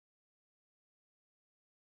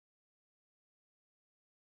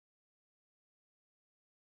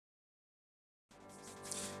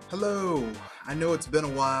Hello, I know it's been a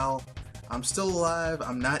while. I'm still alive,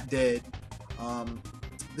 I'm not dead.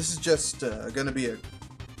 This is just gonna be a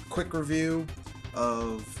quick review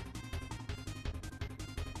of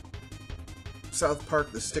South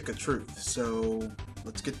Park: The Stick of Truth. So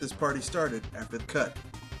let's get this party started after the cut.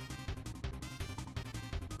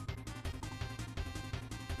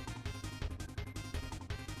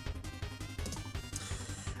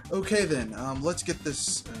 Okay then, let's get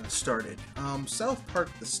this started. South Park: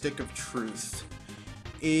 The Stick of Truth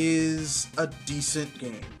is a decent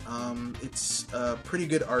game. It's a pretty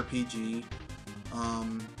good RPG.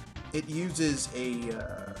 It uses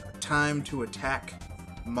a time to attack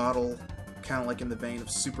model, kind of like in the vein of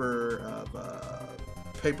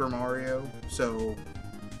Paper Mario. So,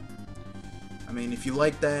 I mean, if you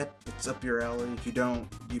like that, it's up your alley. If you don't,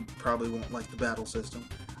 you probably won't like the battle system.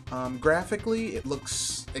 Graphically, it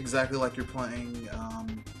looks exactly like you're playing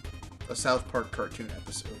a South Park cartoon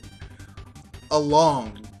episode. A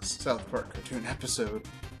long South Park cartoon episode.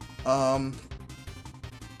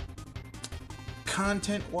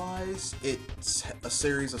 Content-wise, it's a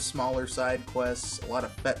series of smaller side quests, a lot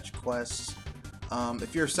of fetch quests.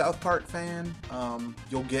 If you're a South Park fan,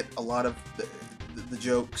 you'll get a lot of the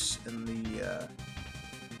jokes and the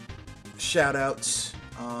shout-outs,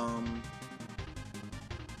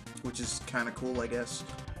 which is kind of cool, I guess.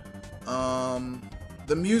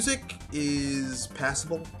 The music is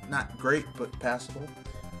passable, not great, but passable.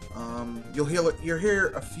 You'll hear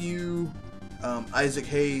a few Isaac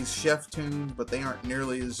Hayes chef tunes, but they aren't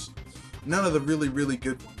nearly as none of the really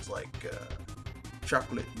good ones like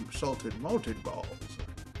Chocolate Salted Malted Balls,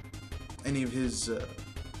 or any of his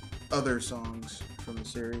other songs from the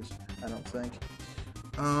series. I don't think.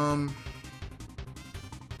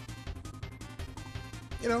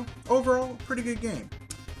 You know, overall, pretty good game.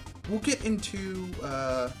 We'll get into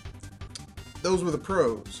those were the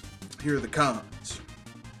pros. Here are the cons.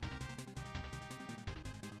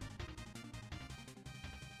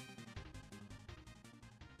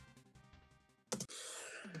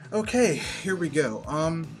 Okay, here we go.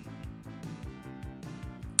 I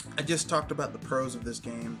just talked about the pros of this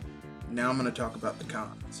game. Now I'm going to talk about the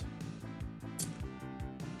cons.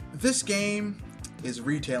 This game is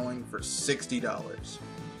retailing for $60.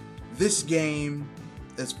 This game,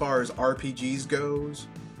 as far as RPGs goes,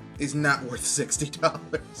 is not worth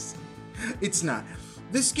 $60. It's not.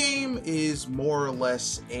 This game is more or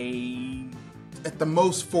less at the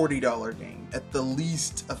most $40 game, at the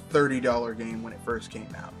least a $30 game when it first came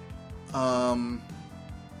out.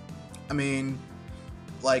 I mean,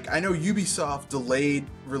 like, I know Ubisoft delayed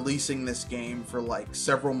releasing this game for like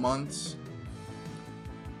several months,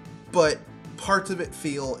 but parts of it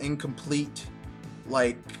feel incomplete.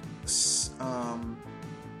 Like,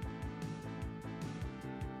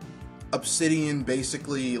 Obsidian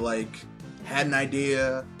basically like had an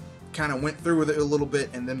idea, kind of went through with it a little bit,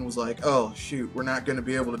 and then was like, oh shoot, we're not going to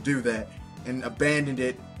be able to do that, and abandoned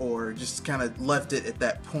it, or just kind of left it at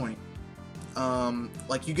that point.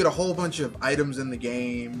 Like, you get a whole bunch of items in the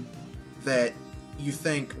game that you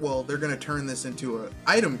think, well, they're going to turn this into an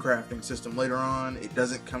item crafting system later on. It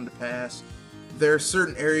doesn't come to pass. There are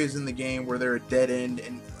certain areas in the game where they're a dead end,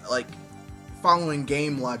 and like, following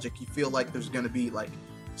game logic, you feel like there's going to be like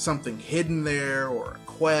something hidden there, or a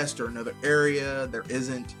quest, or another area. There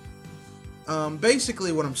isn't.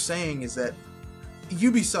 Basically what I'm saying is that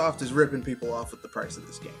Ubisoft is ripping people off with the price of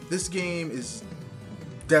this game. This game is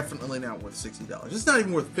definitely not worth $60. It's not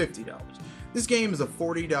even worth $50. This game is a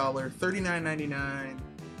 $40, $39.99,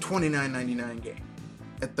 $29.99 game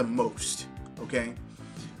at the most, okay?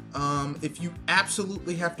 If you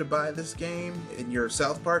absolutely have to buy this game and you're a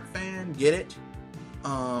South Park fan, get it.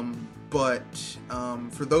 But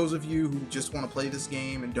for those of you who just want to play this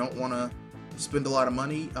game and don't want to spend a lot of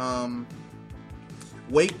money,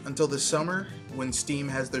 wait until this summer when Steam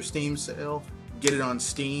has their Steam sale. Get it on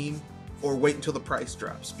Steam, or wait until the price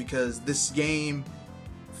drops, because this game,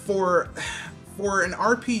 for an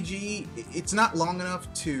RPG, it's not long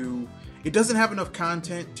enough to. It doesn't have enough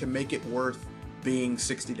content to make it worth being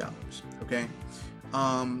 $60. Okay.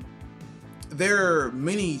 There are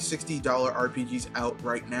many $60 RPGs out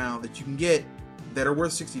right now that you can get that are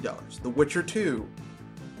worth $60. The Witcher 2,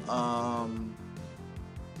 on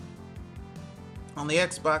the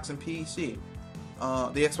Xbox and PC,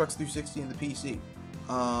 the Xbox 360 and the PC,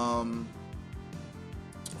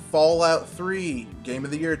 Fallout 3 Game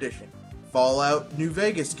of the Year Edition, Fallout New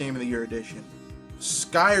Vegas Game of the Year Edition,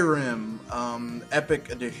 Skyrim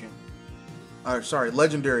Epic Edition, or sorry,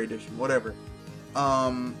 Legendary Edition, whatever.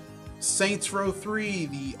 Saints Row 3,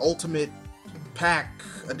 the Ultimate Pack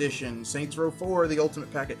Edition. Saints Row 4, the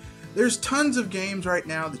Ultimate Pack. There's tons of games right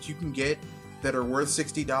now that you can get that are worth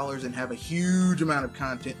 $60 and have a huge amount of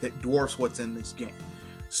content that dwarfs what's in this game.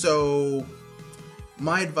 So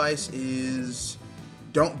my advice is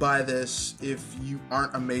don't buy this if you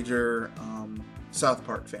aren't a major South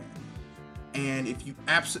Park fan. And if you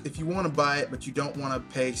want to buy it but you don't want to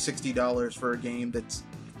pay $60 for a game that's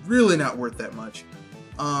really not worth that much,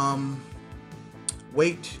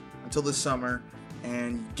 wait until this summer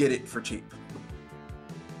and get it for cheap.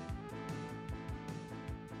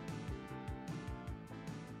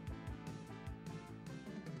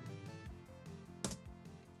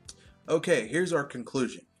 Okay, here's our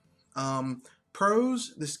conclusion.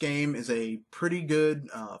 Pros, this game is a pretty good,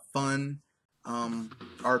 fun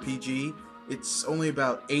RPG. It's only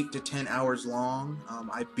about 8 to 10 hours long.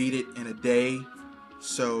 I beat it in a day,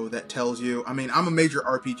 so that tells you. I mean, I'm a major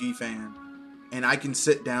RPG fan, and I can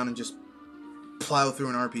sit down and just plow through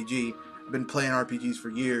an RPG. I've been playing RPGs for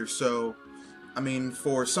years, so I mean,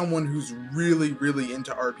 for someone who's really, really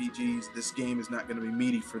into RPGs, this game is not going to be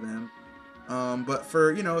meaty for them. But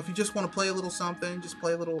for, you know, if you just want to play a little something, just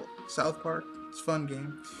play a little South Park. It's a fun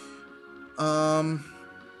game.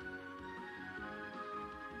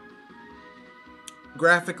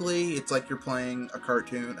 Graphically, it's like you're playing a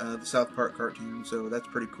cartoon, the South Park cartoon, so that's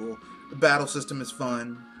pretty cool. The battle system is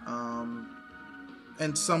fun,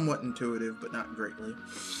 and somewhat intuitive, but not greatly.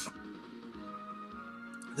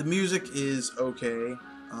 The music is okay.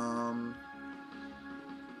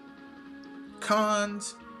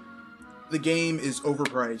 Cons, the game is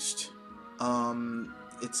overpriced.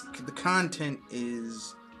 The content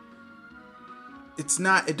is,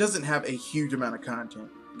 it doesn't have a huge amount of content,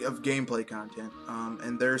 of gameplay content,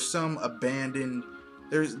 and there's some abandoned,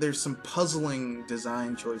 there's some puzzling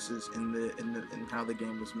design choices in how the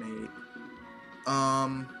game was made.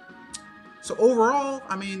 So overall,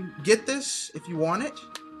 I mean, get this if you want it.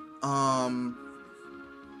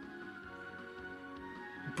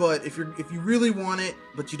 But if you really want it,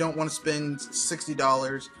 but you don't want to spend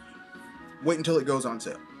 $60, wait until it goes on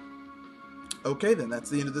sale. Okay, then that's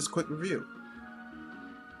the end of this quick review.